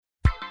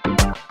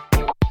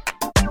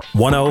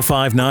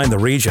1059 The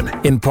Region,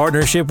 in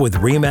partnership with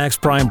RE/MAX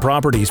Prime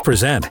Properties,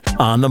 present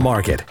On the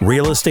Market,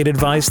 real estate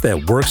advice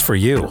that works for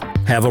you.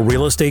 Have a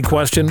real estate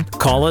question?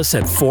 Call us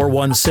at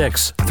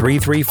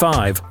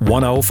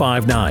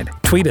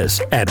 416-335-1059. Tweet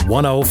us at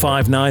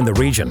 1059 The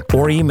Region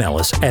or email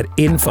us at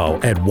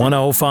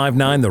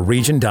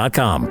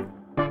info@1059theregion.com.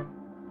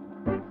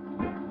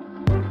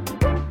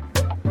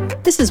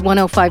 This is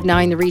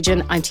 1059 The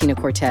Region. I'm Tina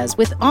Cortez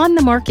with On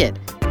the Market,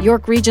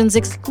 York Region's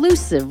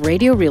exclusive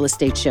radio real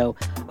estate show.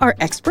 Our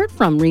expert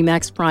from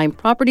RE/MAX Prime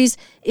Properties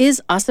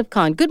is Asif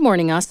Khan. Good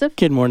morning, Asif.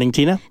 Good morning,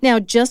 Tina. Now,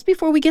 just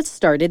before we get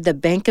started, the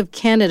Bank of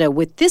Canada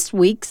with this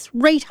week's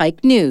rate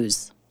hike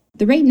news.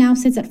 The rate now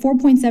sits at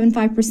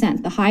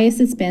 4.75%, the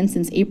highest it's been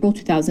since April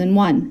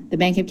 2001. The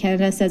Bank of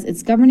Canada says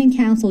its governing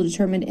council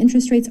determined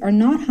interest rates are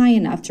not high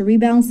enough to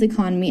rebalance the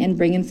economy and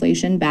bring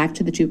inflation back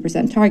to the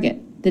 2%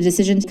 target. The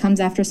decision comes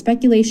after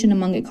speculation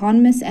among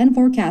economists and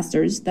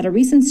forecasters that a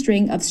recent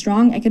string of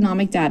strong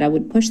economic data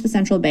would push the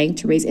central bank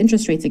to raise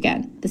interest rates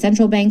again. The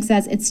central bank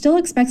says it still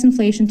expects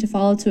inflation to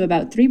fall to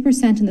about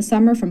 3% in the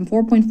summer from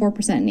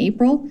 4.4% in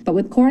April, but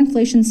with core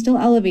inflation still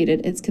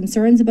elevated, its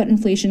concerns about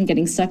inflation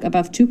getting stuck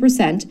above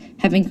 2%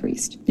 have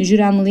increased. Najouda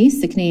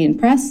Al-Malise, The Canadian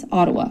Press,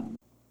 Ottawa.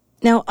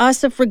 Now,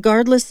 Asif,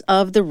 regardless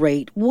of the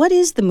rate, what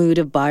is the mood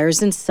of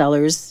buyers and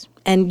sellers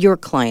and your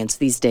clients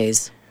these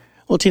days?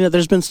 Well, Tina,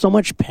 there's been so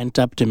much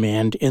pent-up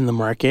demand in the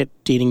market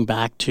dating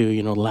back to,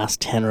 the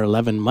last 10 or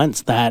 11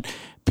 months that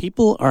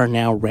people are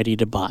now ready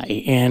to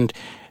buy. And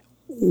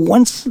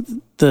once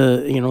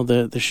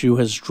the shoe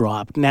has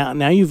dropped,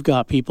 now you've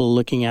got people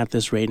looking at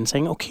this rate and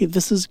saying, okay,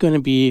 this is going to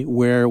be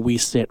where we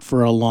sit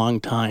for a long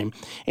time.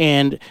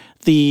 And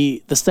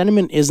the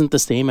sentiment isn't the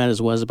same as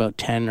it was about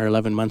 10 or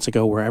 11 months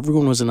ago where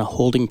everyone was in a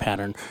holding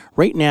pattern.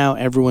 Right now,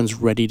 everyone's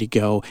ready to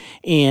go,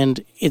 and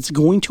it's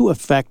going to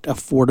affect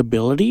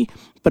affordability,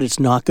 but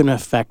it's not going to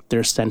affect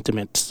their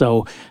sentiment.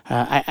 So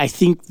I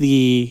think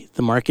the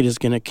market is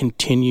going to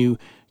continue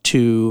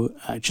to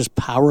just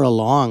power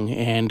along,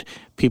 and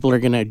people are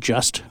going to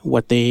adjust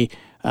what they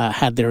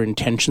had their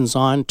intentions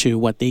on to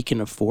what they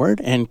can afford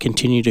and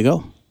continue to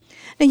go.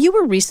 Now, you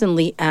were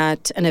recently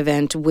at an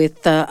event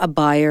with a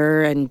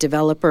buyer and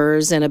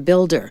developers and a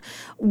builder.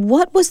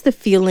 What was the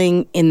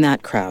feeling in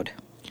that crowd?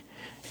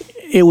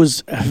 It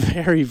was a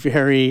very,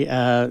 very,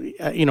 a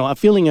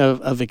feeling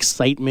of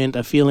excitement,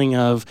 a feeling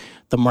of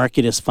the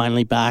market is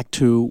finally back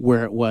to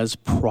where it was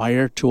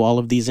prior to all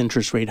of these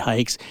interest rate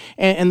hikes.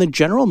 And the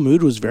general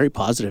mood was very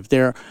positive.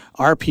 There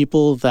are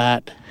people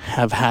that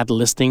have had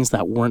listings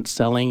that weren't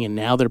selling, and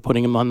now they're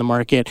putting them on the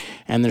market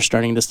and they're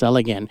starting to sell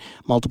again.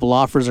 Multiple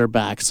offers are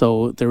back.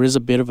 So there is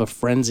a bit of a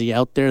frenzy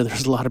out there.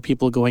 There's a lot of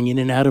people going in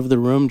and out of the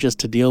room just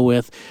to deal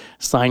with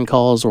sign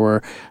calls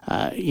or,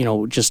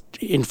 just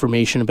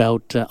information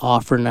about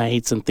offer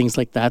nights and things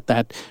like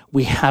that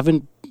we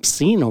haven't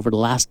seen over the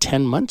last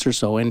 10 months or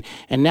so. And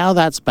now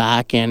that's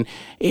back, and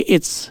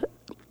it's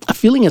a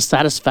feeling of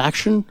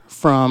satisfaction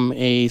from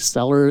a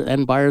seller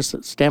and buyer's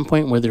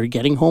standpoint where they're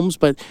getting homes,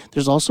 but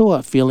there's also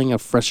a feeling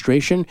of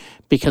frustration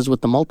because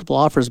with the multiple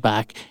offers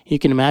back, you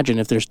can imagine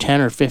if there's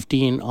 10 or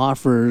 15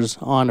 offers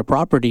on a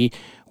property,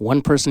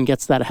 one person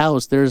gets that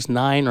house, there's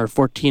 9 or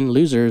 14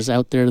 losers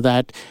out there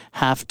that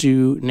have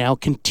to now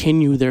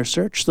continue their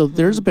search. So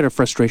there's a bit of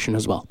frustration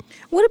as well.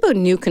 What about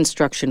new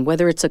construction,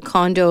 whether it's a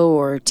condo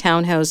or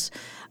townhouse?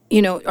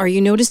 Are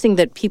you noticing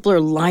that people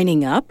are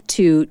lining up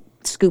to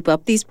scoop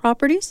up these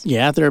properties?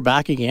 Yeah, they're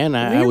back again.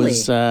 Really? I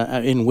was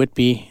in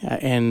Whitby,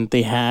 and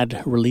they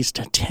had released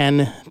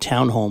 10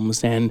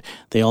 townhomes, and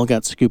they all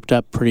got scooped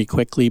up pretty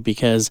quickly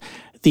because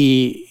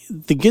the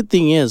good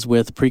thing is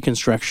with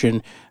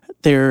pre-construction,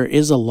 there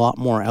is a lot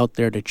more out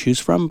there to choose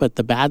from, but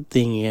the bad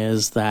thing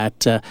is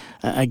that,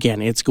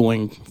 again, it's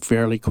going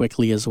fairly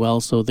quickly as well.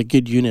 So the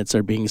good units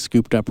are being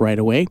scooped up right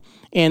away,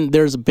 and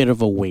there's a bit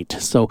of a wait.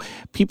 So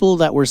people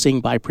that we're seeing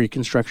buy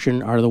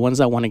pre-construction are the ones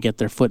that want to get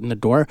their foot in the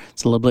door.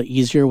 It's a little bit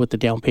easier with the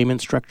down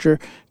payment structure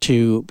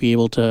to be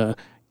able to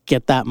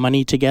get that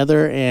money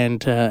together,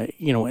 and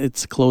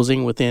it's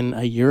closing within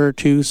a year or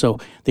two, so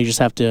they just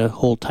have to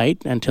hold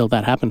tight until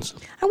that happens.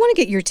 I want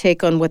to get your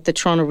take on what the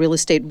Toronto Real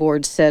Estate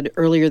Board said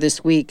earlier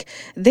this week.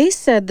 They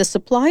said the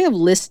supply of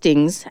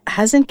listings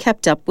hasn't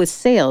kept up with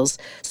sales,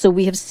 so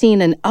we have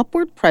seen an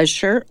upward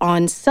pressure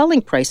on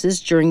selling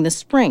prices during the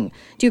spring.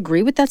 Do you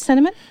agree with that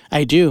sentiment?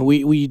 I do.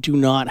 We do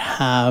not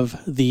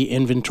have the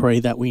inventory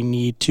that we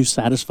need to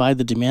satisfy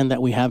the demand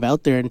that we have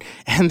out there,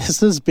 and this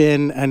has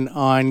been an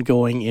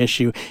ongoing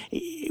issue.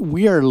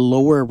 We are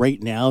lower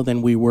right now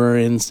than we were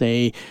in,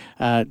 say,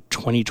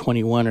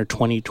 2021 or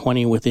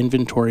 2020 with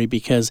inventory,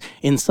 because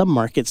in some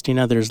markets,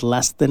 Tina, there's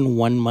less than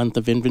 1 month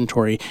of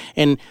inventory,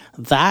 and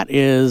that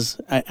is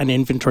an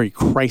inventory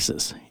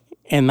crisis.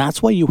 And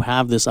that's why you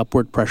have this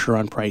upward pressure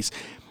on price.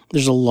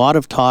 there's a lot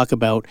of talk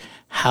about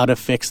how to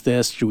fix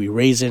this. Do we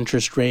raise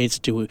interest rates?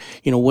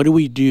 What do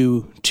we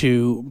do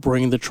to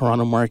bring the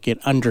Toronto market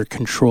under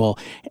control?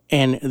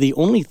 And the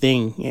only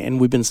thing, and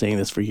we've been saying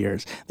this for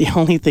years, the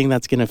only thing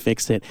that's going to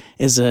fix it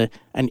is an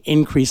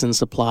increase in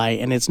supply.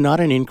 And it's not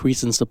an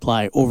increase in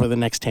supply over the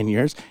next 10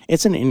 years.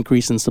 It's an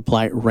increase in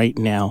supply right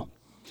now.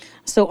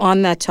 So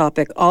on that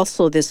topic,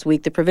 also this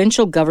week, the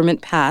provincial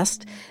government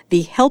passed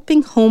the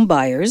Helping Home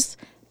Buyers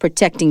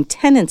Protecting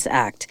Tenants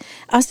Act.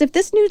 Asked if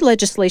this new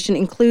legislation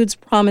includes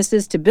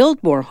promises to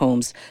build more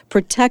homes,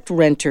 protect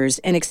renters,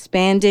 and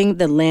expanding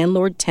the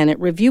Landlord-Tenant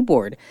Review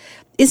Board.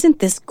 Isn't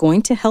this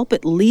going to help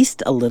at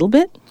least a little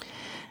bit?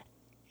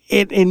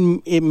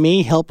 It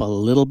may help a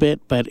little bit,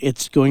 but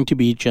it's going to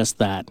be just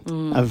that,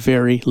 a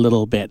very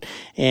little bit.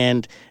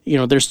 And,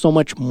 there's so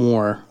much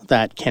more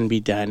that can be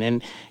done.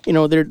 And,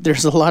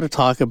 there's a lot of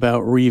talk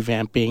about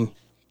revamping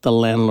the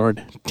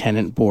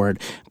Landlord-Tenant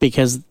Board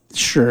because,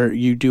 sure,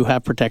 you do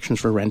have protections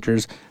for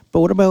renters, but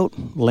what about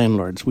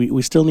landlords?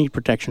 We still need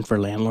protection for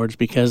landlords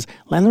because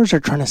landlords are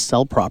trying to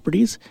sell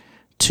properties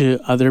to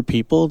other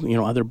people,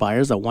 other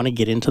buyers that want to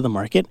get into the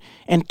market,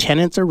 and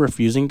tenants are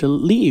refusing to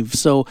leave.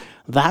 So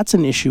that's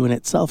an issue in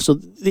itself. So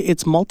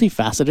it's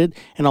multifaceted,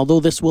 and although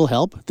this will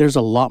help, there's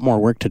a lot more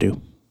work to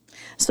do.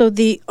 So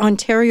the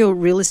Ontario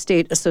Real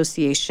Estate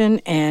Association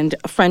and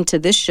a friend to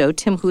this show,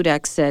 Tim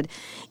Hudak, said,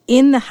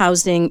 in the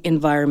housing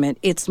environment,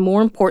 it's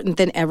more important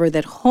than ever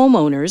that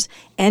homeowners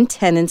and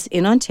tenants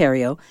in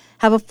Ontario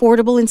have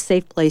affordable and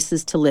safe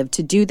places to live.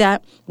 To do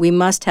that, we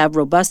must have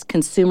robust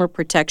consumer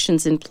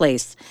protections in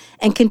place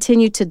and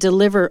continue to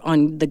deliver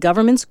on the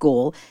government's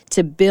goal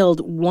to build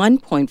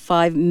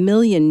 1.5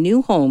 million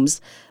new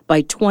homes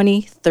by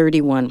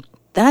 2031.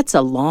 That's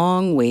a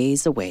long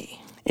ways away.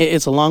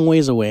 It's a long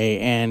ways away,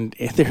 and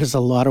there's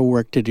a lot of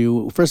work to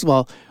do. First of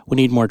all, we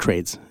need more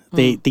trades.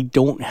 They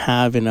don't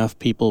have enough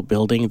people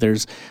building.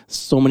 There's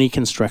so many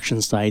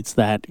construction sites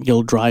that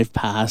you'll drive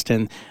past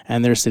and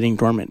they're sitting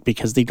dormant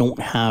because they don't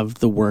have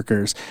the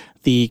workers.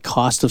 The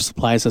cost of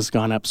supplies has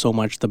gone up so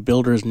much. The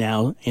builders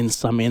now, in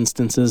some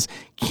instances,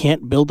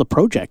 can't build a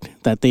project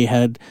that they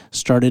had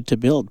started to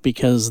build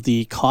because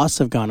the costs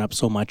have gone up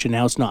so much, and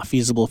now it's not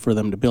feasible for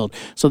them to build.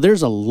 So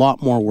there's a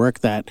lot more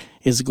work that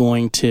is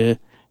going to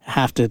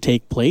have to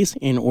take place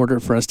in order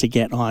for us to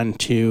get on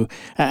to,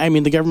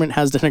 the government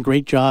has done a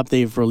great job.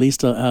 They've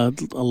released a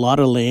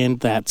lot of land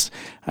that's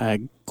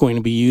going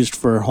to be used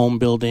for home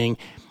building.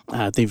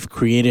 They've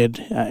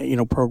created,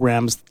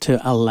 programs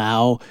to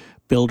allow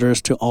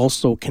builders to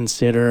also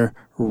consider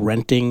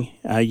renting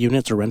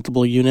units or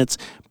rentable units,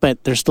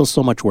 but there's still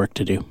so much work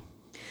to do.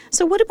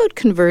 So what about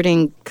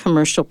converting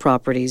commercial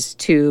properties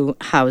to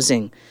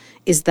housing?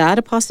 Is that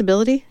a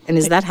possibility? And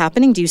is that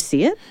happening? Do you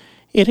see it?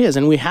 It is,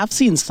 and we have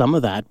seen some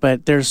of that,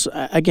 but there's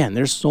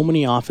so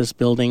many office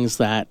buildings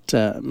that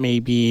may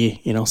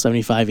be,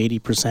 75,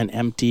 80%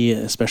 empty,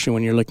 especially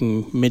when you're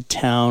looking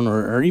midtown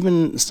or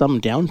even some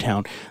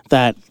downtown,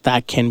 that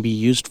can be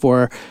used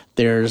for.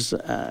 There's,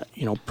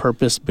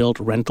 purpose-built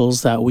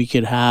rentals that we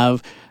could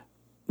have.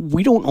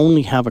 We don't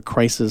only have a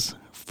crisis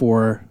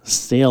for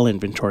sale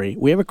inventory.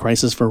 We have a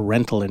crisis for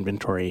rental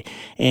inventory,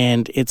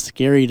 and it's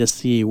scary to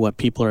see what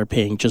people are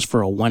paying just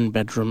for a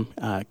one-bedroom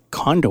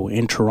condo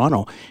in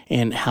Toronto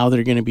and how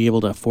they're going to be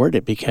able to afford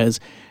it because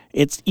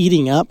it's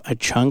eating up a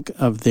chunk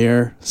of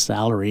their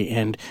salary,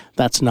 and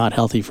that's not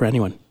healthy for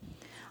anyone.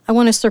 I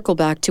want to circle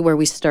back to where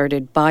we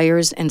started.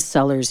 Buyers and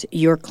sellers,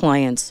 your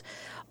clients.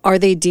 Are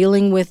they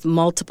dealing with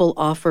multiple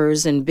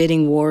offers and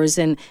bidding wars,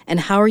 and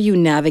how are you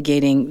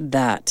navigating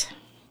that?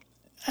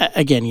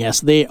 Again,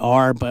 yes, they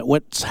are, but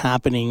what's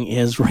happening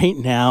is right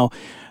now,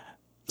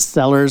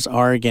 sellers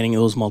are getting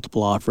those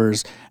multiple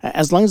offers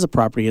as long as the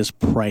property is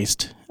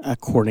priced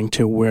according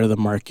to where the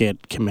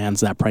market commands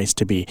that price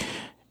to be.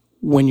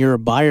 When you're a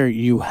buyer,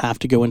 you have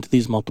to go into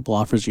these multiple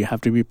offers. You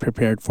have to be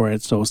prepared for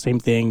it. So same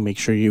thing, make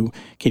sure you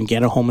can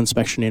get a home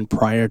inspection in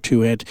prior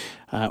to it,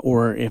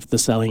 or if the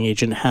selling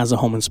agent has a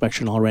home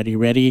inspection already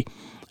ready,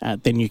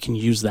 then you can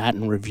use that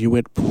and review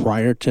it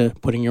prior to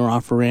putting your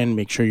offer in.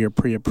 Make sure you're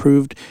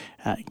pre-approved.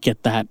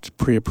 Get that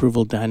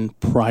pre-approval done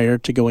prior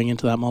to going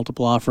into that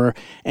multiple offer.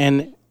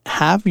 And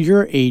have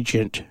your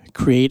agent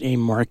create a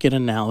market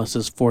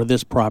analysis for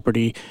this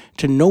property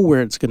to know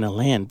where it's going to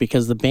land,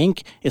 because the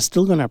bank is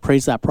still going to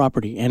appraise that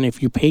property. And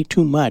if you pay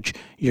too much,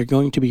 you're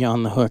going to be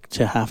on the hook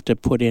to have to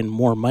put in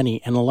more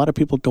money. And a lot of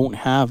people don't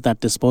have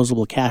that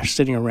disposable cash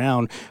sitting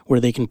around where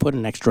they can put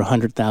an extra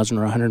 $100,000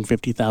 or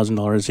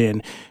 $150,000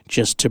 in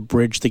just to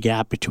bridge the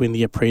gap between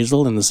the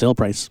appraisal and the sale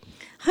price.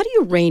 How do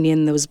you rein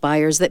in those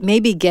buyers that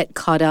maybe get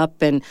caught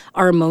up and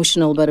are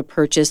emotional about a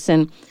purchase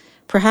and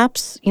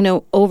perhaps,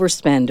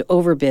 overspend,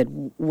 overbid?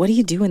 What do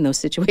you do in those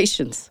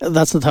situations?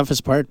 That's the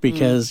toughest part,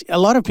 because a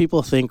lot of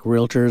people think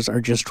realtors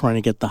are just trying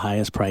to get the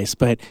highest price,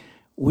 but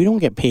we don't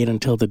get paid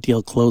until the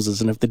deal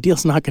closes. And if the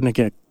deal's not going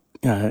to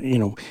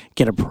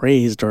get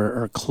appraised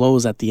or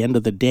close at the end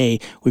of the day,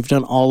 we've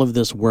done all of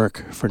this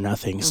work for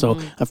nothing. Mm-hmm. So,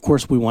 of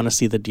course, we want to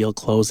see the deal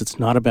close. It's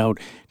not about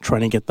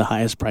trying to get the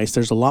highest price.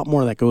 There's a lot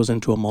more that goes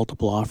into a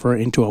multiple offer,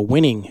 into a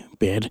winning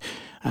bid.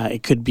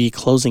 It could be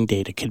closing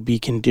date. It could be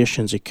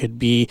conditions. It could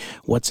be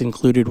what's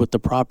included with the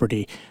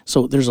property.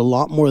 So there's a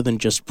lot more than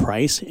just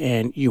price,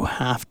 and you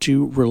have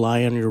to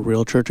rely on your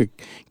realtor to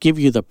give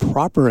you the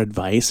proper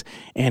advice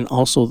and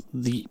also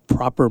the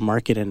proper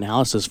market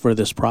analysis for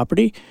this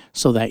property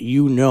so that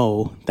you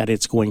know that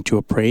it's going to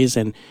appraise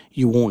and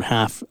you won't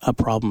have a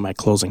problem at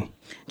closing.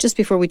 Just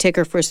before we take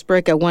our first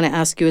break, I want to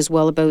ask you as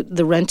well about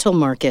the rental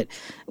market.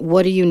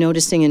 What are you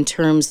noticing in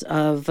terms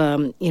of,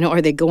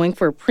 are they going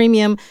for a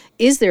premium?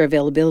 Is there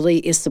availability?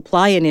 Is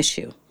supply an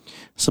issue?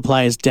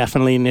 Supply is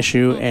definitely an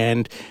issue,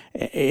 and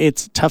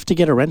it's tough to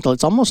get a rental.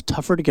 It's almost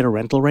tougher to get a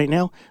rental right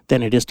now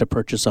than it is to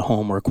purchase a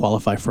home or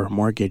qualify for a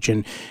mortgage.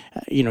 And,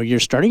 you're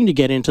starting to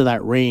get into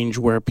that range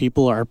where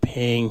people are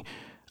paying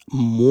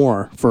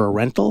more for a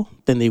rental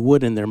than they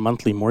would in their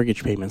monthly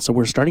mortgage payment. So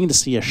we're starting to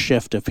see a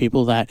shift of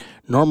people that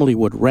normally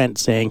would rent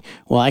saying,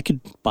 well, I could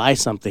buy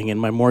something and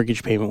my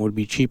mortgage payment would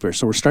be cheaper.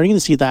 So we're starting to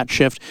see that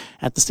shift.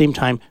 At the same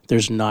time,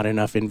 there's not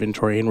enough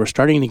inventory, and we're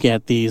starting to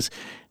get these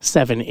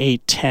 7,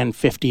 8, 10,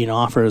 15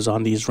 offers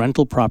on these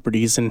rental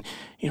properties, and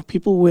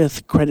people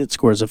with credit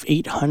scores of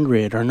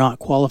 800 are not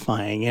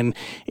qualifying, and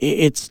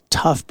it's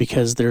tough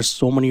because there's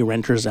so many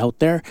renters out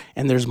there,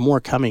 and there's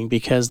more coming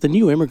because the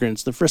new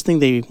immigrants, the first thing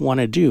they want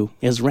to do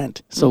is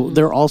rent. So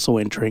they're also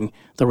entering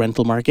the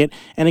rental market,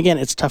 and again,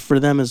 it's tough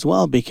for them as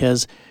well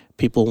because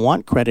people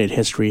want credit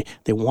history,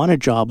 they want a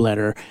job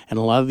letter, and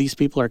a lot of these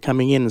people are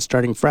coming in and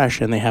starting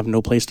fresh, and they have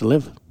no place to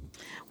live.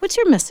 What's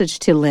your message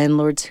to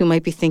landlords who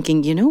might be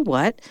thinking, you know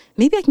what,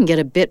 maybe I can get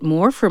a bit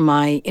more for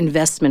my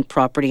investment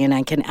property and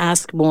I can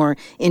ask more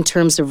in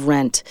terms of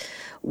rent?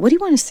 What do you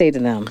want to say to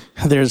them?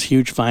 There's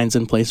huge fines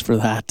in place for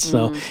that.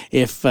 So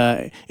if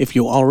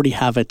you already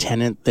have a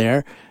tenant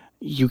there,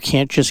 you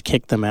can't just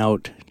kick them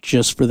out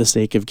just for the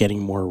sake of getting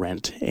more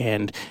rent.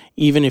 And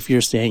even if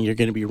you're saying you're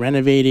going to be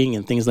renovating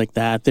and things like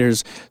that,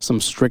 there's some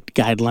strict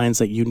guidelines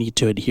that you need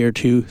to adhere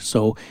to.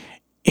 So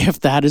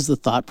if that is the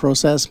thought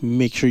process,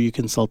 make sure you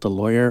consult a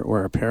lawyer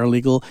or a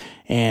paralegal.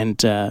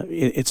 And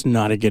it's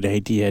not a good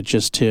idea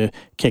just to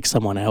kick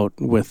someone out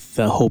with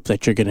the hope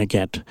that you're going to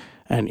get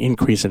an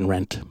increase in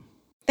rent.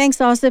 Thanks,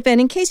 Asif.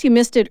 And in case you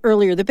missed it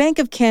earlier, the Bank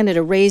of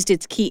Canada raised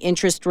its key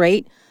interest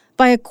rate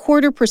by a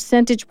 0.25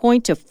 percentage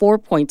point to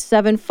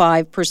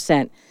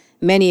 4.75%.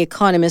 Many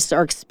economists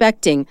are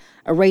expecting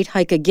a rate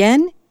hike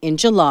again in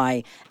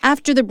July.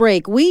 After the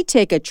break, we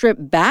take a trip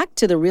back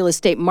to the real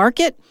estate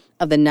market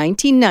of the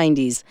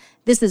 1990s.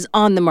 This is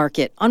On the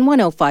Market on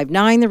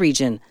 105.9 The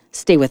Region.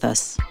 Stay with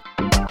us.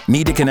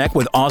 Need to connect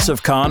with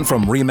Asif Khan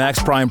from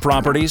RE/MAX Prime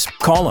Properties?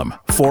 Call him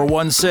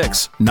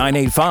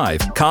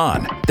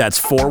 416-985-KHAN. That's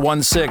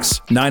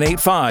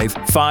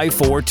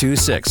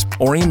 416-985-5426.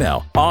 Or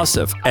email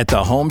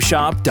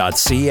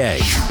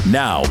asif@thehomeshop.ca.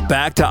 Now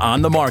back to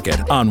On the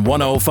Market on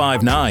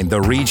 105.9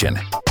 The Region.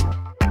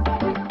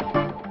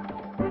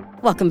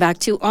 Welcome back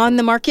to On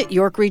the Market,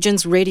 York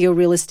Region's radio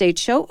real estate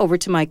show. Over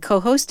to my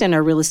co-host and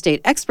our real estate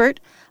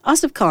expert,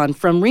 Asif Khan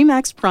from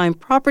RE/MAX Prime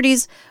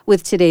Properties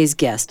with today's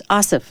guest.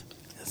 Asif.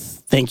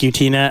 Thank you,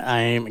 Tina. I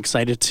am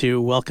excited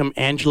to welcome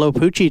Angelo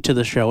Pucci to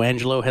the show.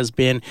 Angelo has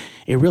been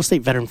a real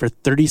estate veteran for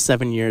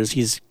 37 years.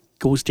 He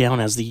goes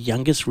down as the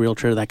youngest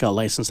realtor that got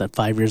licensed at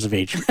 5 years of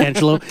age.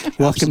 Angelo,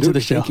 welcome to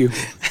the show. Thank you.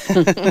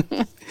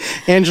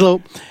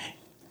 Angelo,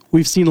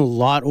 we've seen a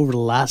lot over the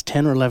last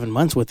 10 or 11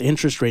 months with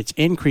interest rates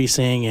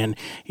increasing, and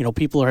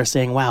people are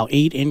saying, wow,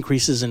 8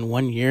 increases in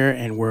 1 year,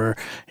 and we're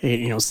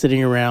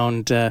sitting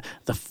around the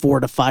 4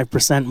 to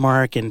 5%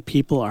 mark, and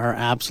people are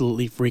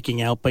absolutely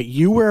freaking out. But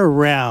you were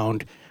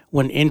around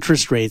when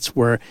interest rates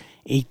were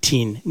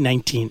 18,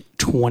 19,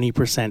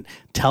 20%.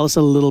 Tell us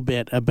a little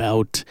bit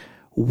about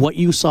what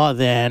you saw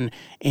then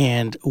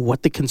and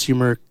what the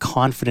consumer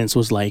confidence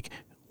was like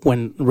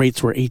when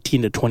rates were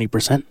 18 to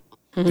 20%.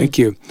 Thank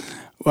you.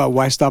 Well,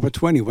 why stop at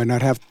 20? Why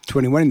not have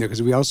 21 in there?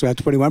 Because we also had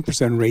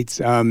 21% rates.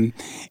 The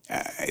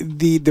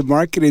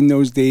market in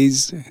those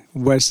days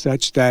was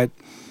such that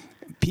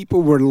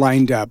people were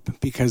lined up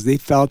because they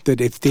felt that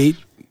if they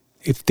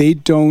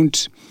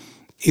don't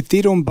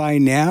buy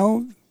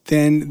now,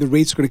 then the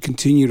rates are going to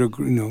continue to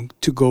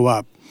go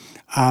up.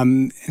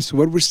 So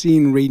what we're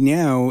seeing right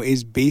now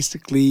is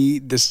basically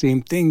the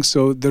same thing.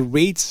 So the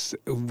rates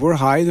were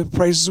high, the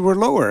prices were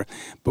lower.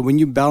 But when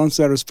you balance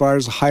that as far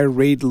as higher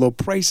rate, low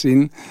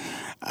pricing,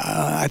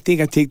 I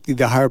think I take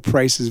the higher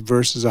prices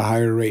versus a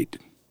higher rate.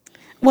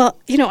 Well,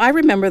 I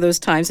remember those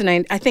times, and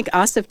I think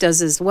Asif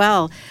does as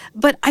well.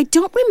 But I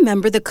don't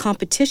remember the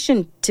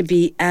competition to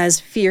be as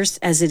fierce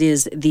as it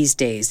is these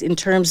days in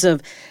terms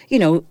of,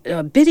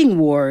 bidding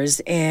wars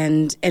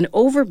and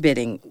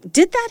overbidding.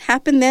 Did that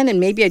happen then? And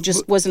maybe I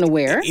just wasn't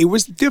aware. It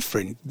was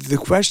different. The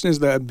question is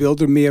that a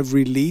builder may have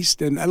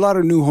released, and a lot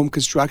of new home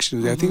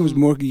construction. I think it was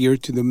more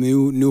geared to the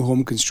new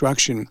home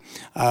construction.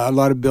 A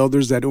lot of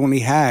builders that only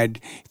had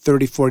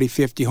 30, 40,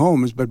 50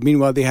 homes, but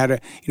meanwhile they had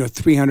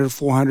 300,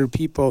 400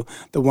 people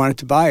that wanted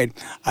to buy it.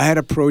 I had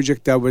a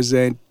project that was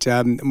at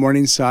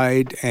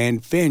Morningside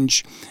and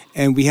Finch,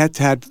 and we had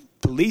to have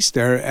police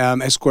there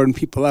escorting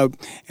people out,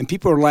 and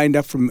people are lined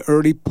up from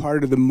early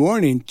part of the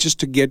morning just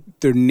to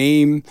get their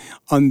name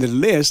on the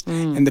list.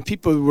 And the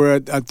people who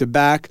were at the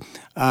back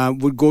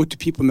would go to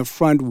people in the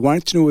front,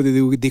 wanted to know whether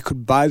they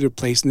could buy their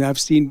place. And I've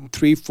seen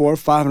 $300,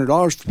 $400,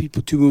 $500 for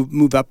people to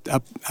move up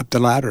the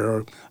ladder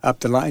or up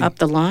the line. Up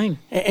the line.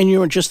 And you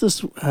know, just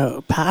this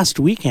past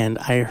weekend,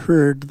 I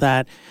heard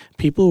that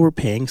people were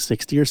paying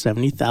 $60,000 or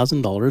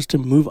 $70,000 to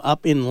move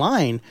up in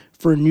line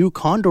for new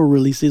condo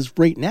releases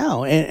right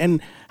now.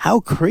 And how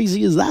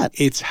crazy is that?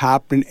 It's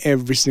happening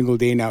every single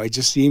day now. It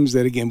just seems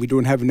that, again, we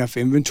don't have enough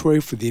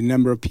inventory for the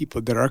number of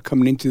people that are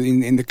coming into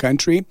in the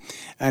country.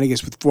 And I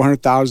guess with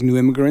 400,000 new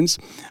immigrants,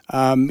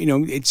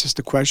 it's just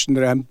a question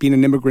that I'm being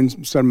an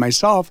immigrant son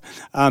myself.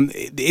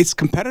 It's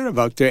competitive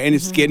out there, and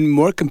it's getting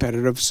more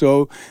competitive.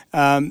 So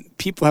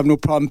people have no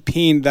problem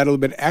paying that little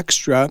bit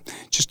extra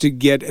just to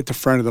get at the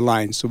front of the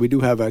line. So we do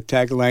have a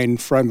tagline,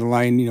 front of the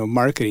line,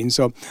 marketing.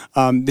 So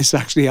this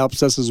actually helps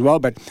us as well.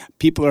 But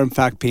people are in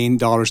fact paying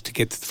dollars to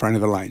get to the front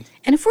of the line.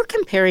 And if we're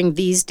comparing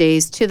these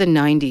days to the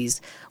 90s,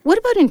 what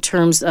about in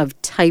terms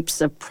of types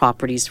of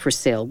properties for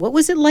sale? What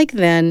was it like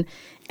then,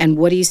 and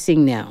what are you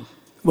seeing now?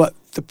 Well,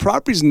 the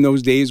properties in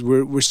those days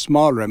were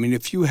smaller. I mean,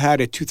 if you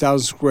had a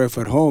 2,000 square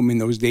foot home in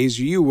those days,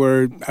 you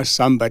were a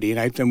somebody.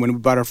 And when we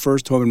bought our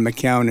first home in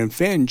McCown and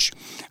Finch,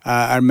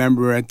 I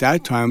remember at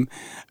that time,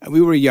 we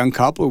were a young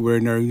couple. We were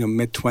in our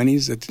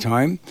mid-20s at the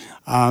time.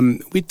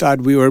 We thought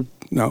we were,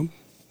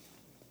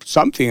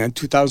 something, a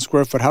 2,000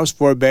 square foot house,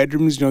 4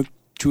 bedrooms, 2.5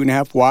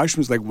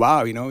 washrooms. Like,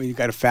 wow, you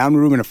got a family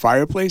room and a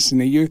fireplace, and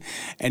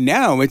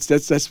now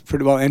that's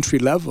pretty well entry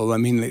level. I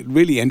mean,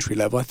 really entry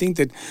level. I think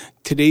that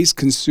today's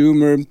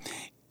consumer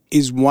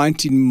is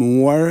wanting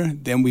more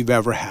than we've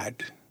ever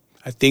had.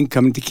 I think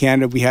coming to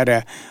Canada, we had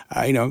a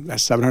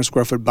 700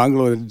 square foot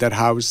bungalow that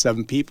housed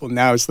 7 people.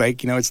 Now it's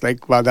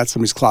like, wow, that's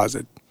somebody's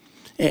closet.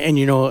 And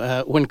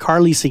when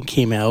car leasing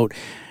came out,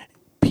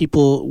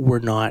 people were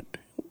not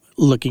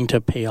looking to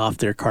pay off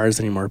their cars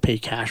anymore, pay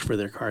cash for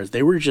their cars.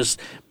 They were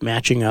just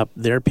matching up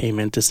their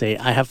payment to say,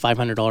 I have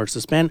 $500 to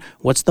spend.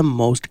 What's the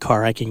most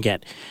car I can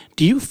get?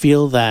 Do you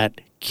feel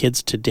that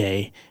kids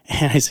today,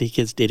 and I say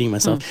kids dating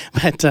myself,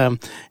 but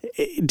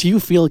do you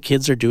feel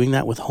kids are doing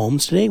that with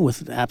homes today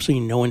with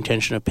absolutely no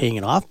intention of paying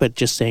it off, but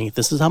just saying,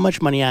 this is how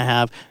much money I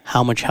have,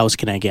 how much house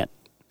can I get?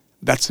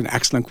 That's an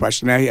excellent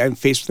question. I'm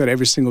faced with that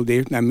every single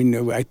day. I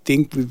mean, I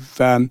think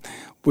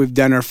we've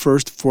done our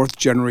first 4th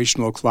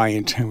generational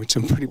client, which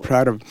I'm pretty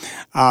proud of.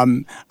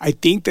 I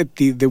think that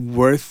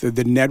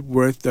the net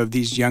worth of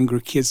these younger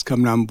kids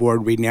coming on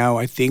board right now,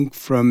 I think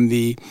from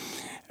the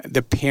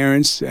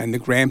parents and the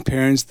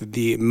grandparents,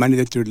 the money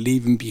that they're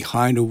leaving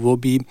behind or will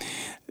be,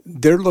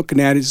 they're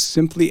looking at it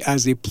simply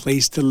as a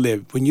place to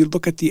live. When you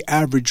look at the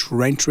average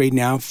rent right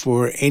now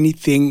for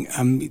anything,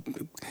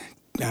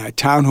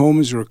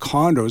 townhomes or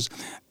condos,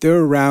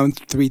 they're around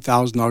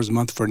 $3,000 a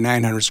month for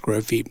 900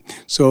 square feet.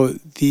 So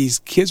these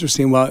kids are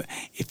saying, well,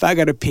 if I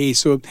got to pay,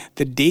 so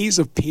the days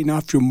of paying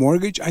off your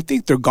mortgage, I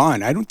think they're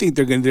gone. I don't think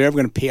they're ever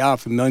going to pay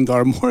off $1 million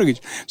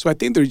mortgage. So I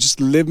think they're just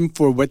living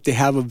for what they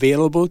have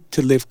available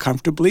to live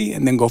comfortably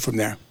and then go from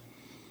there.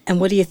 And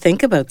what do you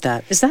think about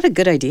that? Is that a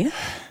good idea?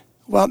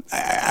 Well,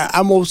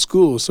 I'm old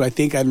school, so I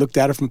think I looked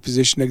at it from a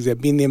position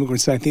of being the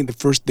immigrant son. I think the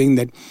first thing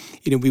that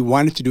we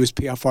wanted to do is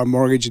pay off our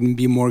mortgage and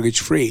be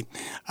mortgage free.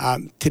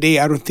 Today,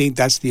 I don't think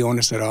that's the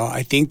onus at all.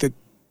 I think that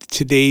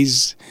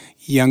today's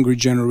younger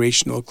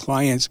generational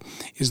clients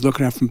is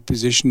looking at it from a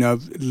position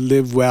of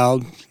live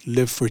well,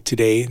 live for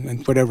today,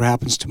 and whatever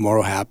happens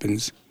tomorrow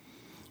happens.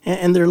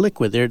 And they're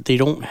liquid. They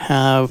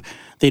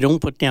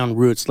don't put down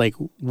roots like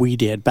we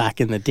did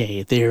back in the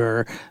day.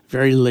 They're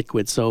very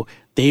liquid. So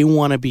they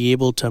want to be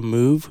able to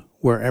move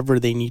wherever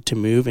they need to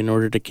move in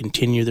order to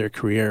continue their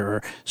career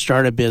or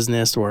start a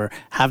business or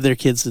have their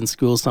kids in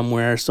school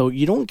somewhere. So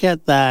you don't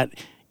get that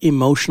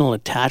emotional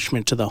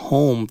attachment to the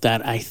home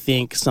that I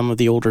think some of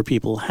the older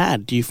people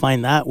had. Do you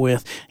find that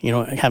with,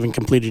 having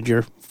completed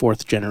your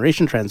 4th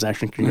generation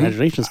transaction?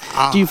 Congratulations.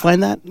 Do you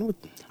find that?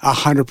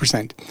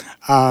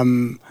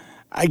 100%.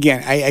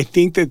 Again, I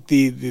think that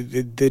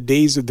the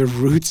days of the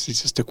roots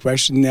is just a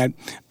question that,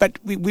 but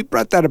we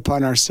brought that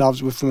upon ourselves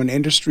from an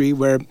industry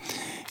where,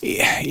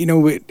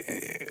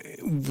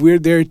 we're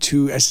there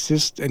to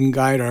assist and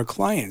guide our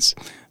clients.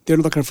 They're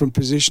looking from a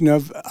position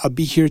of, I'll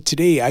be here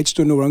today. I just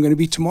don't know where I'm going to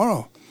be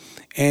tomorrow.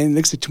 And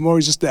like I said, tomorrow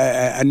is just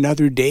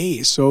another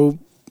day. So,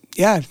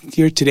 yeah,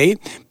 here today.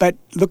 But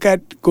look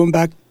at going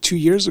back 2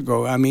 years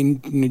ago,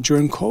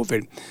 during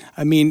COVID,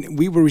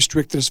 we were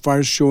restricted as far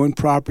as showing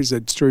properties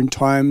at certain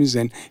times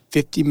and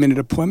 15-minute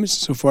appointments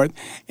and so forth.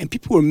 And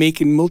people were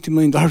making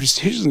multi-million-dollar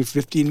decisions in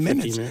 15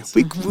 minutes.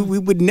 We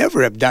would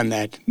never have done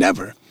that.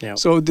 Never. Yep.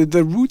 So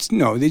the roots,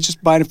 no, they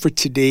just buy it for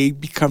today,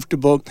 be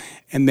comfortable.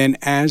 And then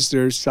as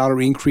their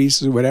salary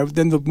increases or whatever,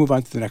 then they'll move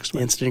on to the next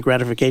one. Instant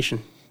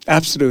gratification.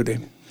 Absolutely.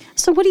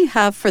 So what do you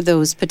have for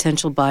those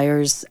potential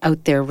buyers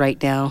out there right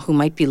now who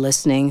might be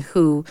listening,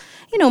 who,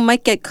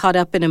 might get caught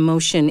up in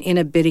emotion, in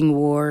a bidding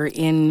war,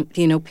 in,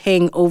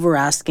 paying over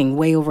asking,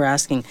 way over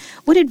asking?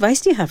 What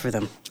advice do you have for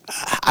them?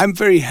 I'm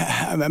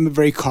a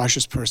very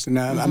cautious person.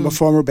 I'm a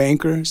former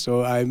banker,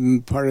 so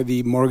I'm part of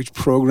the mortgage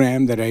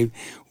program that I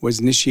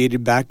was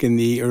initiated back in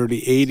the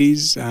early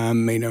 80s,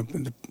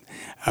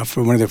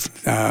 for one of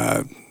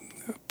the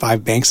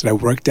 5 banks that I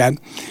worked at.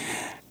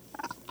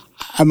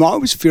 I'm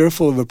always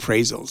fearful of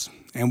appraisals,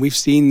 and we've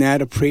seen that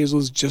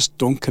appraisals just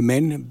don't come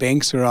in.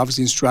 Banks are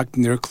obviously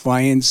instructing their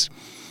clients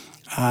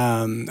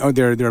or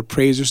their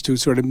appraisers to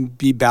sort of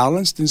be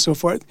balanced and so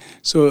forth.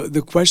 So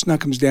the question now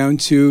comes down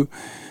to,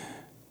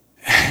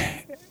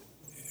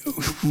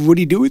 what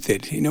do you do with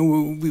it?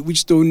 We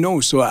just don't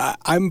know. So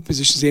I'm in a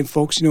position saying,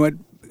 folks, you know what,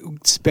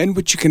 spend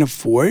what you can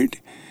afford.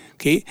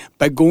 Okay,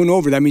 by going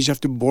over, that means you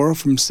have to borrow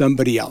from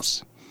somebody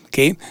else.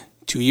 Okay,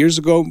 2 years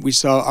ago, we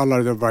saw a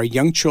lot of our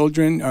young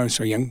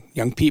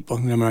people,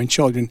 never mind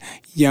children,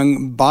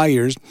 young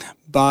buyers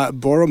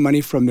borrow money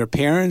from their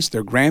parents,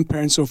 their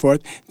grandparents, so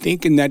forth,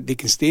 thinking that they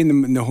can stay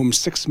in the home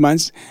 6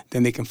 months,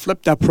 then they can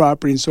flip that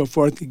property and so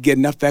forth, get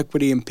enough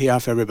equity and pay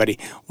off everybody.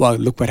 Well,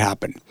 look what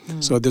happened.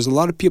 So there's a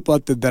lot of people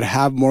out there that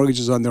have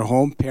mortgages on their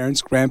home,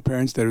 parents,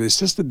 grandparents, that have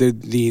assisted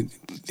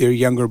their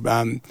younger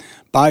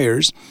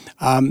buyers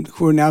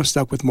who are now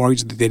stuck with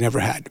mortgages that they never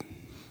had.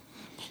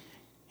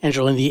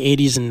 Angelo, in the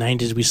 80s and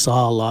 90s, we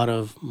saw a lot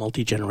of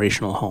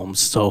multi-generational homes.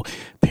 So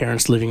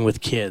parents living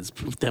with kids,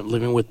 them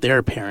living with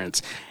their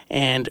parents.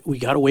 And we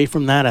got away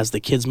from that as the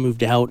kids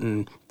moved out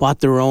and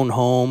bought their own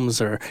homes,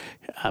 or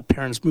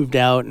parents moved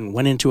out and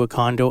went into a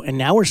condo. And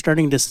now we're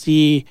starting to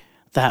see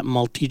that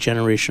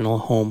multi-generational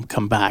home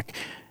come back.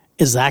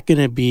 Is that going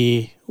to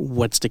be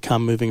what's to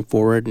come moving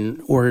forward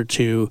in order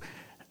to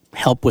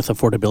help with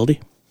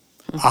affordability?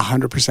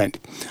 100%.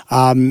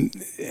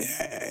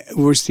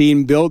 We're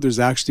seeing builders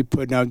actually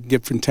putting out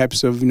different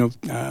types of,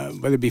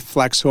 whether it be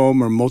flex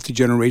home or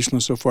multi-generational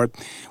and so forth.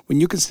 When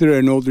you consider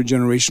an older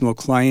generational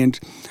client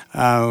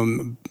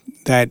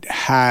that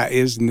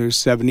is in their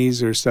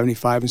 70s or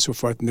 75 and so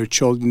forth, and their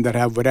children that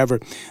have whatever,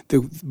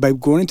 by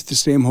going into the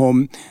same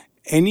home,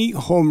 any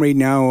home right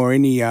now or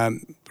any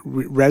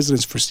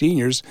residence for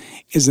seniors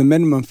is a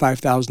minimum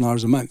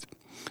 $5,000 a month.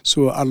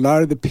 So a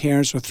lot of the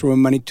parents are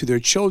throwing money to their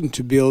children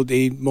to build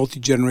a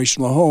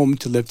multi-generational home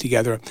to live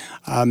together.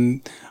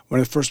 One of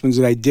the first ones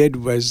that I did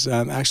was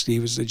he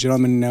was a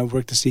gentleman who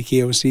worked at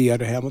CKOC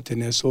out of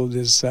Hamilton and sold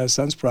his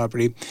son's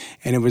property,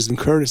 and it was in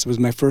Curtis. It was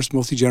my first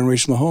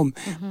multi-generational home.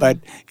 Mm-hmm. But,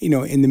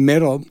 in the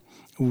middle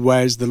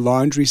was the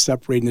laundry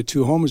separating the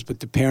two homes,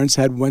 but the parents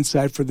had one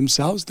side for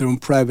themselves, their own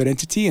private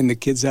entity, and the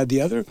kids had the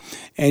other.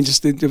 And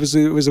just it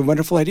was a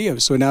wonderful idea.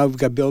 So now we've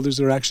got builders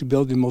that are actually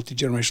building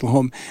multi-generational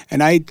home.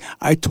 And I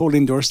totally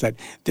endorse that.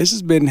 This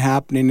has been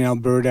happening in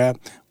Alberta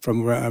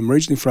from where I'm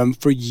originally from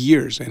for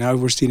years, and now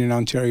we're seeing it in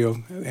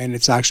Ontario, and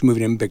it's actually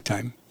moving in big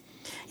time.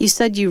 You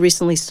said you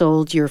recently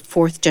sold your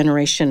 4th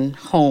generation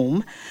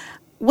home.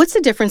 What's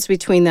the difference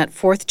between that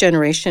 4th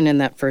generation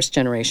and that 1st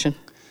generation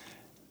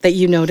that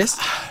you noticed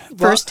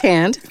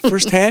firsthand?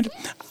 Firsthand,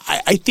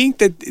 I think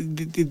that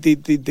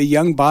the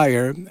young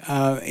buyer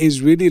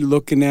is really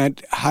looking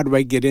at, how do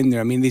I get in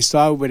there? I mean, they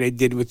saw what I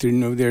did with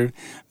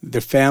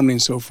their family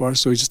and so forth.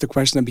 So it's just a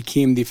question. I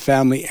became the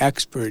family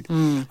expert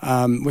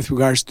with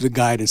regards to the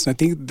guidance. And I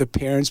think the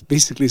parents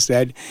basically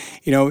said,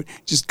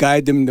 just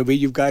guide them the way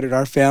you've guided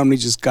our family.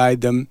 Just guide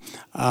them,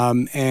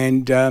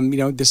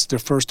 this is their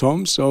first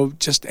home. So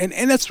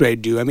and that's what I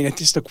do. I mean, it's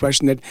just a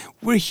question that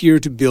we're here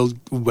to build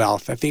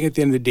wealth. I think at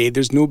the end of the day,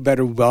 there's no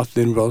better wealth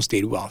than real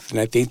estate wealth. And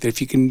I think that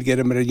if you can get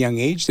them at a young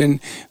age, then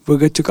we're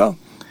good to go.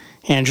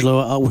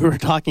 Angelo, we were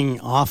talking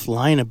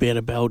offline a bit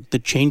about the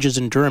changes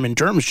in Durham, and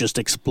Durham's just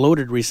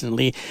exploded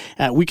recently.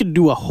 We could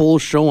do a whole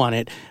show on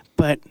it,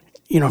 but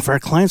if our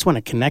clients want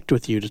to connect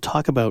with you to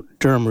talk about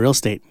Durham real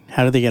estate,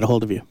 how do they get a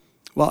hold of you?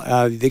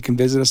 Well, they can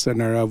visit us on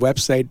our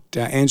website,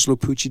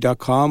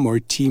 angelopucci.com or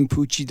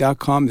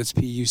teampucci.com. That's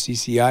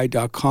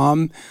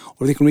PUCCI.com.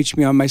 Or they can reach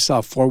me on my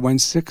cell,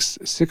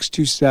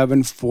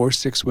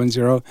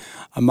 416-627-4610.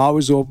 I'm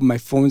always open. My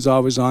phone's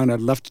always on.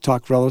 I'd love to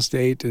talk real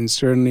estate. And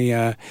certainly,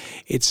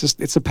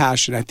 it's a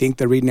passion. I think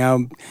that right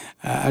now,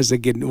 as I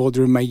get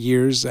older in my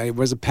years, it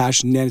was a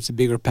passion then. It's a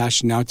bigger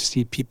passion now to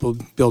see people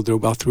build their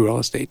wealth through real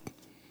estate.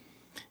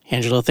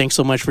 Angelo, thanks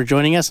so much for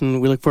joining us, and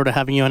we look forward to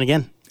having you on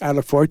again. I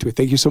look forward to it.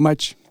 Thank you so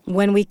much.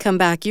 When we come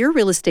back, your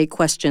real estate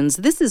questions.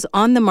 This is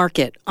On the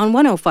Market on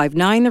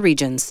 105.9 The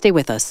Region. Stay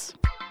with us.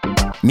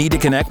 Need to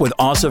connect with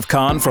Asif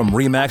Khan from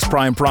RE/MAX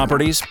Prime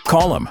Properties?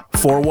 Call him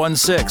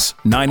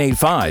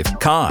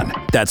 416-985-KHAN.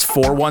 That's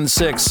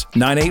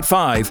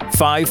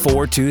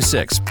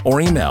 416-985-5426.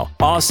 Or email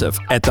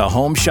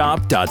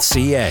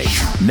asif@thehomeshop.ca.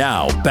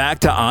 Now back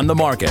to On the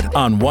Market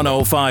on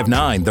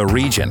 105.9 The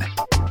Region.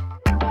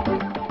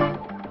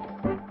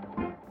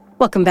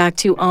 Welcome back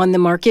to On the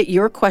Market.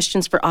 Your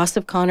questions for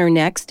Asif Khan are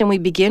next, and we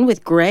begin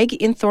with Greg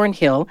in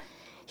Thornhill.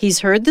 He's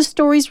heard the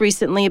stories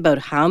recently about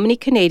how many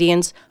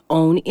Canadians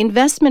own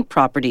investment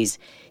properties.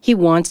 He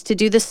wants to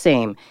do the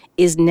same.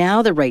 Is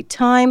now the right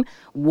time?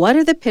 What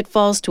are the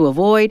pitfalls to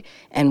avoid?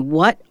 And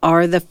what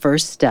are the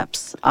first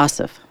steps?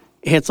 Asif.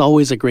 It's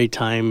always a great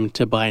time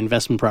to buy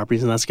investment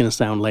properties, and that's going to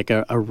sound like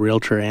a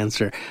realtor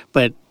answer.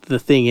 But the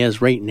thing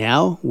is, right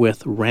now,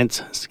 with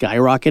rents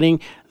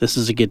skyrocketing, this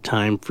is a good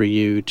time for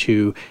you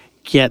to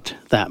get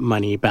that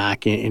money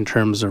back in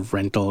terms of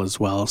rental as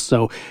well.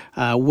 So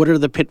what are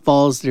the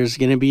pitfalls? There's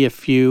going to be a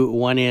few.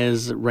 One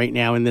is right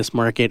now in this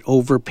market,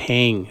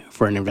 overpaying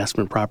for an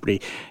investment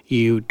property.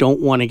 You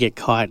don't want to get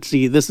caught.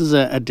 See, this is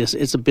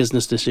it's a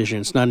business decision.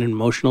 It's not an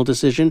emotional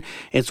decision.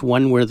 It's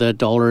one where the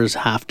dollars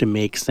have to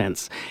make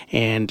sense.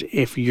 And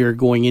if you're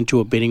going into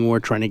a bidding war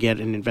trying to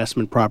get an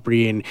investment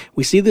property, and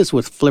we see this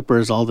with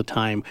flippers all the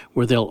time,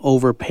 where they'll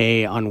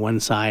overpay on one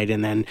side,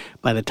 and then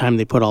by the time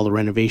they put all the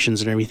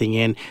renovations and everything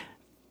in,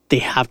 they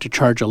have to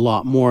charge a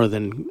lot more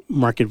than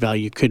market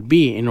value could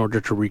be in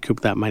order to recoup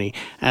that money.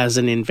 As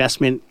an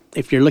investment,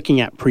 if you're looking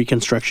at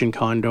pre-construction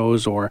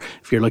condos, or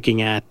if you're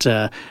looking at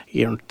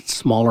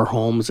smaller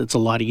homes, it's a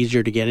lot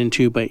easier to get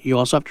into. But you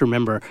also have to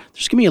remember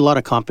there's going to be a lot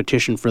of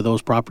competition for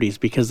those properties,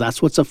 because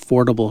that's what's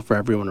affordable for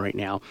everyone right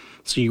now.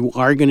 So you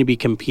are going to be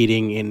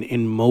competing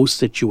in most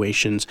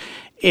situations.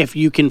 If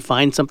you can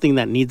find something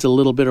that needs a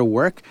little bit of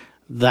work,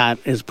 that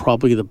is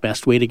probably the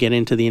best way to get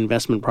into the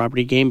investment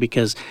property game,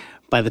 because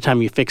by the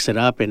time you fix it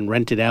up and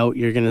rent it out,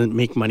 you're going to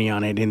make money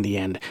on it in the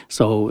end.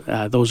 So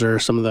those are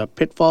some of the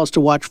pitfalls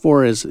to watch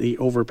for, is the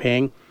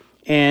overpaying.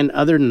 And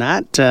other than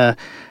that,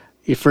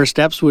 your first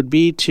steps would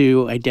be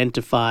to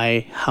identify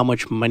how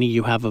much money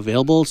you have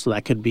available. So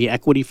that could be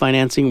equity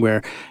financing,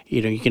 where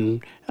you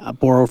can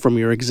borrow from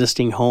your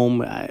existing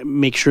home.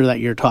 Make sure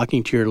that you're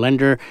talking to your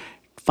lender.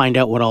 Find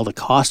out what all the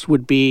costs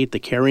would be, the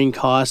carrying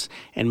costs,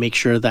 and make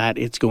sure that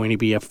it's going to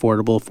be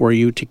affordable for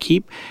you to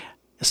keep,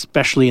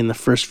 especially in the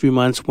first few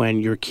months when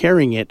you're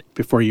carrying it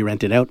before you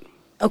rent it out.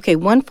 Okay,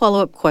 one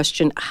follow-up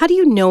question. How do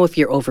you know if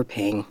you're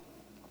overpaying?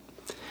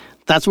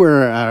 That's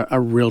where a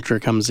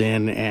realtor comes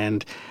in,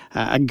 and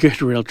a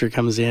good realtor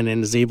comes in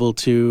and is able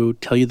to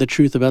tell you the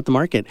truth about the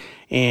market.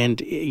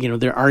 And,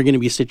 there are going to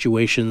be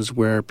situations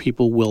where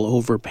people will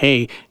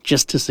overpay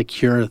just to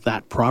secure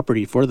that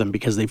property for them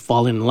because they've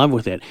fallen in love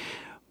with it.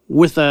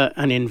 With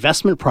an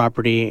investment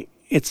property,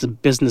 it's a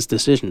business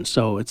decision.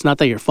 So it's not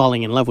that you're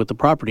falling in love with the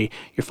property,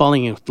 you're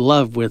falling in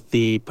love with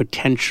the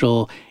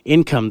potential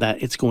income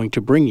that it's going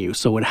to bring you.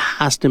 So it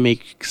has to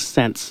make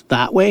sense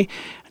that way,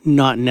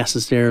 not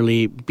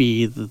necessarily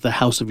be the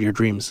house of your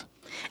dreams.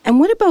 And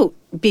what about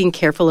being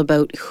careful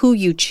about who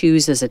you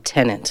choose as a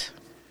tenant?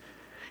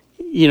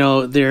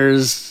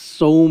 There's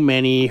so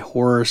many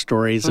horror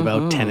stories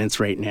about tenants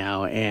right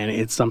now, and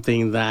it's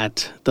something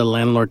that the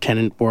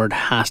landlord-tenant board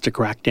has to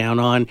crack down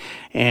on.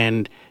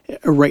 And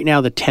right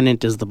now, the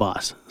tenant is the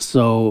boss.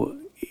 So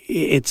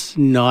it's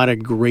not a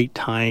great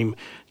time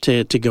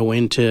to go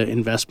into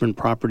investment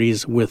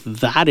properties with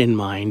that in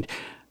mind.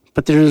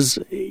 But there's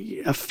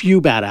a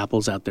few bad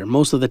apples out there.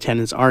 Most of the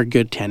tenants are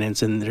good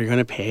tenants, and they're going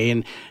to pay.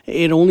 And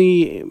it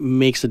only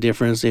makes a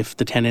difference if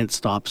the tenant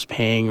stops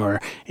paying,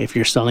 or if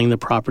you're selling the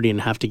property and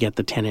have to get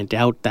the tenant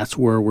out. That's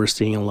where we're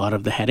seeing a lot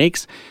of the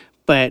headaches.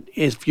 But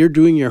if you're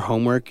doing your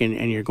homework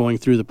and you're going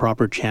through the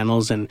proper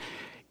channels and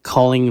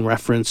calling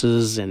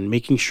references and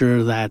making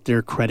sure that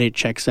their credit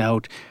checks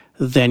out,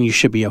 then you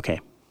should be okay.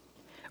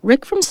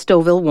 Rick from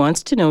Stouffville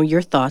wants to know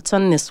your thoughts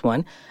on this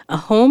one. A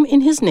home in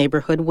his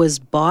neighborhood was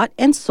bought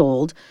and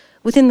sold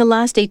within the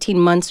last 18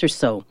 months or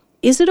so.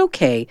 Is it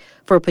okay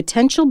for a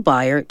potential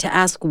buyer to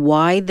ask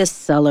why the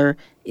seller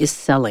is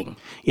selling?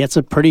 Yeah, it's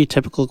a pretty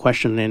typical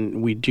question,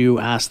 and we do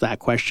ask that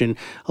question.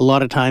 A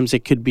lot of times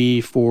it could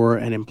be for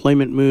an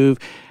employment move.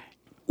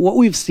 What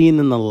we've seen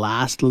in the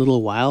last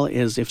little while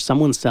is if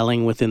someone's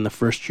selling within the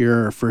first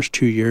year or first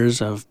 2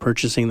 years of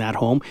purchasing that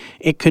home,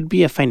 it could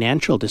be a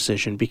financial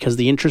decision because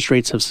the interest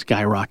rates have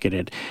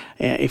skyrocketed.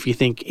 If you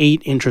think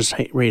 8 interest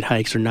rate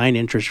hikes or 9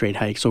 interest rate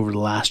hikes over the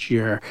last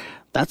year,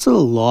 that's a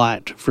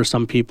lot for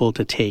some people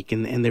to take,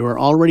 and they were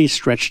already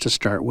stretched to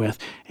start with.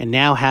 And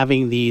now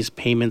having these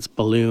payments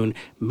balloon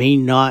may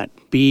not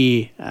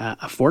be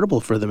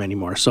affordable for them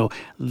anymore. So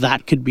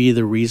that could be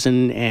the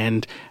reason,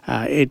 and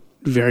it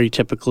very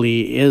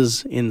typically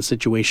is in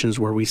situations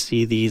where we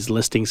see these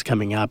listings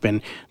coming up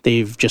and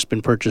they've just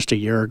been purchased a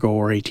year ago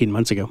or 18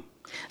 months ago.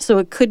 So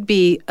it could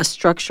be a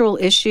structural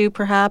issue,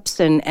 perhaps,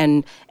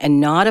 and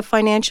not a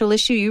financial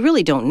issue. You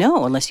really don't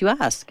know unless you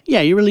ask. Yeah,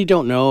 you really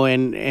don't know.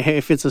 And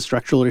if it's a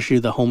structural issue,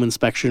 the home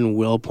inspection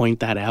will point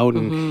that out.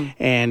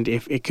 And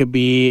if it could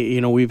be,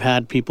 we've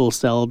had people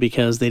sell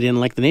because they didn't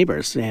like the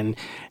neighbors, and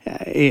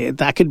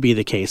that could be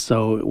the case.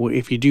 So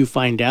if you do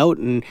find out,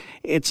 and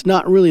it's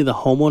not really the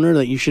homeowner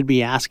that you should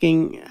be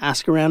asking,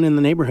 ask around in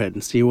the neighborhood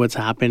and see what's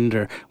happened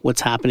or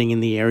what's happening in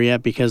the area,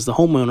 because the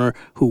homeowner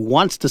who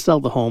wants to sell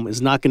the home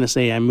is not going to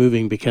say, I'm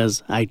moving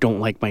because I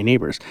don't like my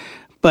neighbors.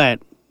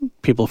 But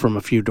people from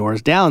a few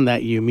doors down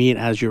that you meet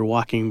as you're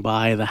walking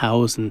by the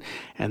house and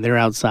they're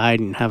outside,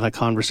 and have a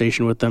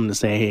conversation with them to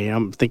say, hey,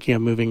 I'm thinking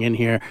of moving in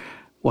here.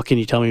 What can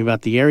you tell me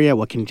about the area?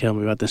 What can you tell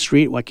me about the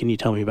street? What can you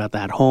tell me about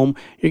that home?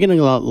 You're getting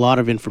a lot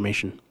of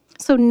information.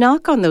 So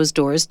knock on those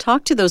doors,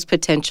 talk to those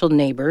potential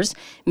neighbors,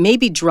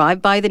 maybe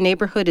drive by the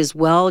neighborhood as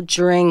well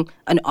during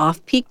an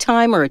off-peak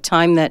time or a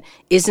time that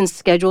isn't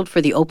scheduled for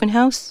the open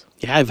house.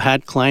 Yeah, I've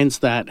had clients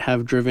that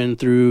have driven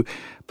through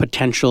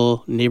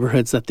potential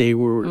neighborhoods that they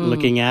were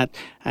looking at,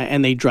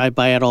 and they drive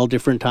by at all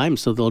different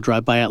times. So they'll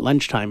drive by at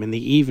lunchtime, in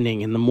the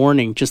evening, in the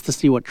morning, just to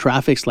see what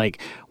traffic's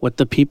like, what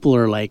the people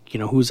are like,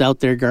 who's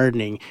out there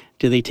gardening,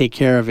 do they take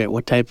care of it,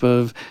 what type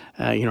of,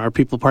 are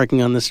people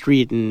parking on the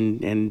street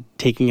and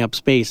taking up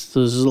space. So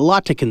there's a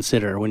lot to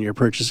consider when you're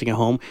purchasing a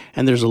home,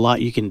 and there's a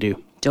lot you can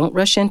do. Don't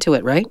rush into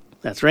it, right?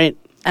 That's right.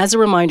 As a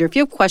reminder, if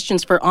you have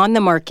questions for On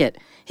the Market,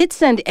 hit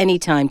send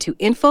anytime to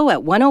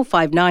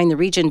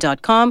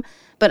info@1059theregion.com.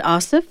 But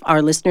Asif,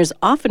 our listeners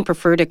often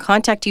prefer to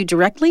contact you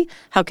directly.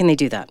 How can they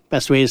do that?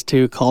 Best way is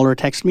to call or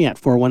text me at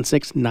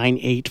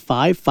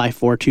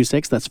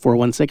 416-985-5426. That's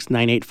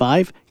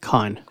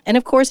 416-985-CON. And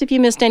of course, if you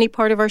missed any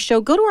part of our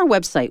show, go to our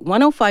website,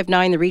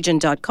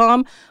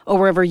 1059theregion.com, or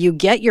wherever you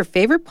get your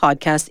favorite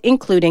podcasts,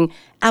 including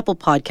Apple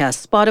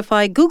Podcasts,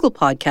 Spotify, Google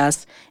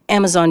Podcasts,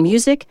 Amazon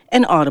Music,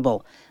 and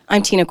Audible.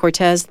 I'm Tina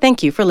Cortez.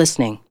 Thank you for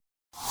listening.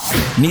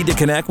 Need to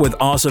connect with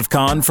Asif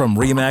Khan from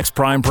RE/MAX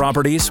Prime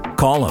Properties?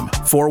 Call him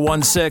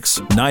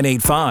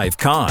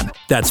 416-985-KHAN.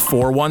 That's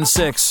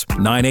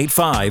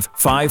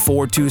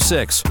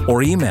 416-985-5426.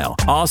 Or email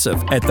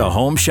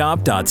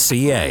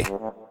asif@thehomeshop.ca.